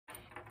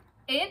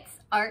It's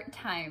art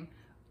time.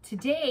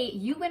 Today,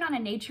 you went on a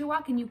nature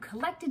walk and you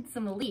collected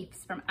some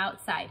leaves from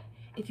outside.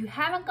 If you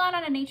haven't gone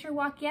on a nature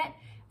walk yet,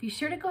 be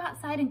sure to go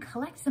outside and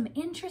collect some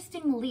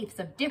interesting leaves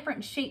of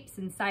different shapes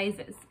and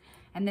sizes,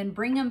 and then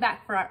bring them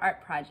back for our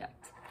art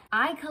project.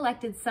 I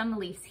collected some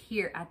leaves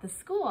here at the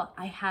school.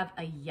 I have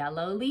a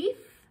yellow leaf.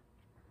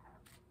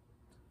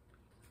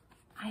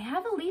 I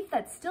have a leaf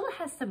that still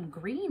has some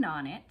green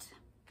on it.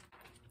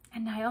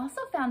 And I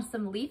also found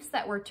some leaves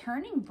that were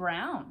turning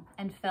brown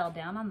and fell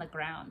down on the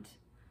ground.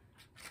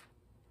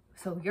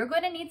 So you're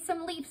going to need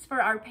some leaves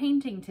for our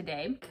painting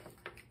today.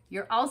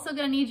 You're also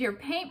going to need your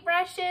paint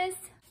brushes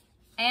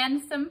and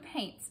some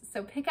paints.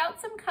 So pick out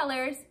some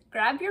colors,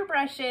 grab your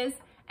brushes,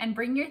 and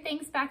bring your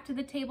things back to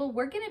the table.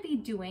 We're going to be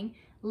doing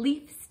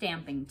leaf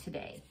stamping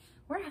today.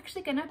 We're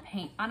actually going to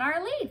paint on our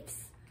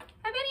leaves.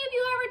 Have any of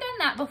you ever done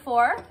that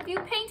before? Have you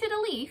painted a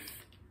leaf?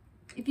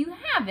 If you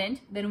haven't,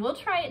 then we'll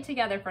try it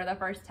together for the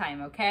first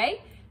time,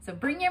 okay? So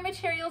bring your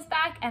materials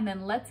back and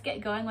then let's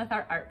get going with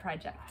our art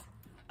project.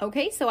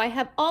 Okay, so I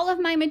have all of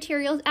my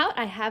materials out.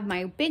 I have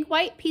my big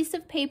white piece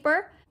of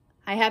paper.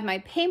 I have my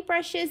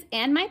paintbrushes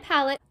and my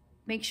palette.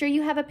 Make sure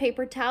you have a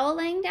paper towel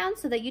laying down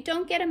so that you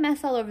don't get a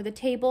mess all over the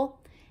table.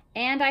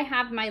 And I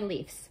have my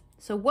leaves.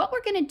 So what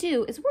we're gonna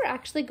do is we're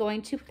actually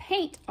going to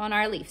paint on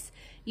our leaves.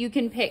 You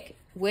can pick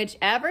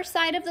whichever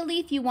side of the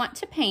leaf you want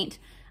to paint.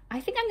 I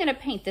think I'm gonna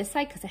paint this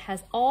side because it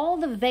has all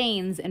the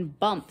veins and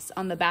bumps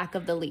on the back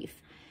of the leaf.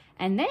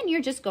 And then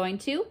you're just going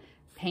to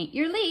paint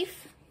your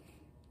leaf.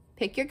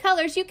 Pick your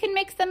colors. You can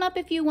mix them up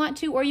if you want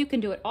to, or you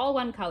can do it all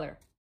one color.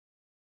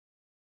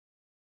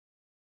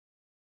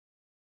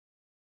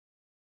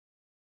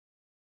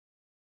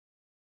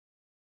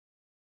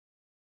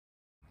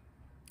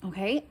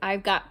 Okay,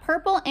 I've got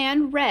purple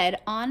and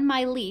red on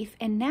my leaf,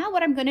 and now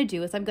what I'm gonna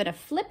do is I'm gonna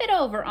flip it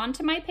over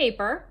onto my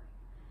paper,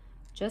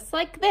 just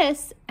like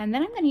this, and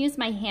then I'm gonna use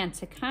my hand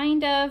to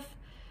kind of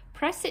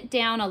press it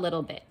down a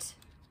little bit.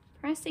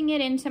 Pressing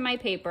it into my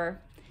paper,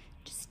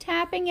 just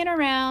tapping it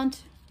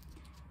around,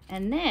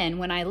 and then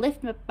when I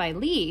lift up my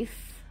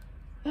leaf,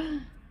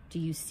 do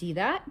you see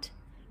that?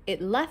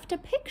 It left a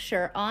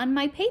picture on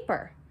my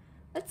paper.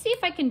 Let's see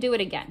if I can do it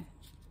again.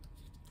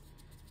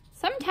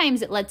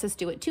 Sometimes it lets us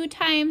do it 2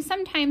 times.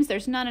 Sometimes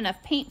there's not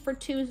enough paint for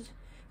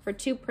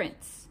two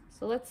prints.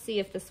 So let's see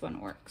if this one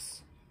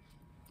works.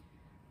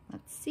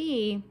 Let's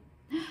see.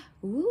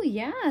 Ooh,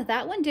 yeah,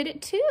 that one did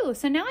it too.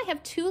 So now I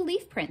have 2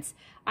 leaf prints.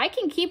 I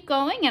can keep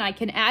going and I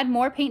can add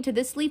more paint to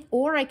this leaf,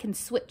 or I can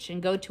switch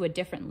and go to a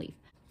different leaf.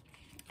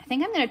 I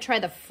think I'm gonna try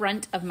the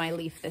front of my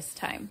leaf this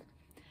time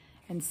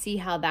and see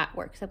how that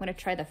works. I'm gonna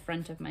try the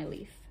front of my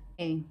leaf.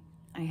 Okay,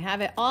 I have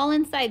it all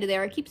inside of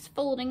there. It keeps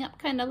folding up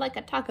kind of like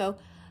a taco.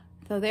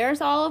 So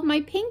there's all of my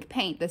pink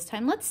paint this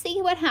time. Let's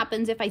see what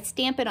happens if I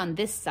stamp it on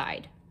this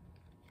side.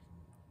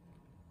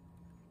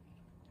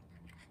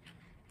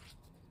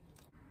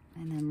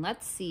 And then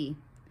let's see.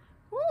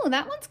 Ooh,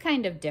 that one's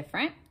kind of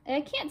different. I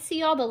can't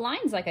see all the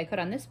lines like I could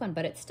on this one,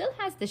 but it still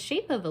has the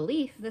shape of a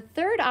leaf. The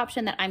third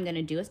option that I'm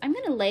gonna do is I'm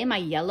gonna lay my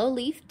yellow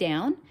leaf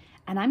down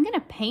and I'm gonna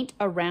paint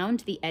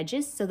around the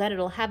edges so that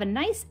it'll have a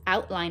nice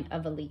outline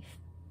of a leaf.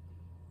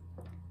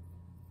 So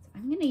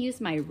I'm gonna use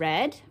my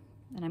red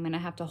and I'm gonna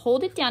have to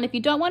hold it down. If you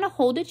don't wanna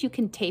hold it, you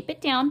can tape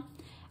it down.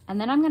 And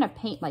then I'm gonna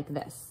paint like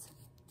this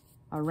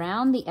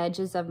around the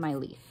edges of my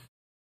leaf.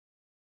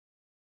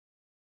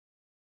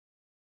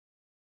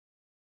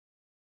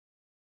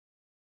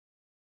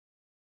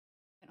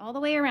 All the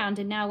way around,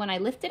 and now when I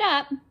lift it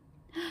up,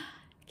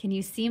 can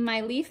you see my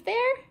leaf there?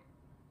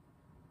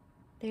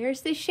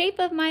 There's the shape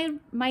of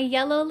my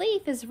yellow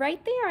leaf is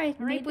right there. All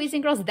right, boys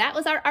and girls, that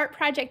was our art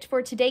project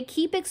for today.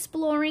 Keep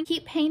exploring,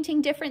 keep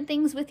painting different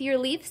things with your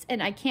leaves,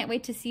 and I can't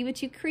wait to see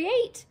what you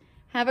create.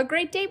 Have a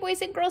great day,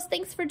 boys and girls.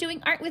 Thanks for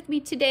doing art with me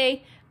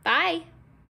today. Bye.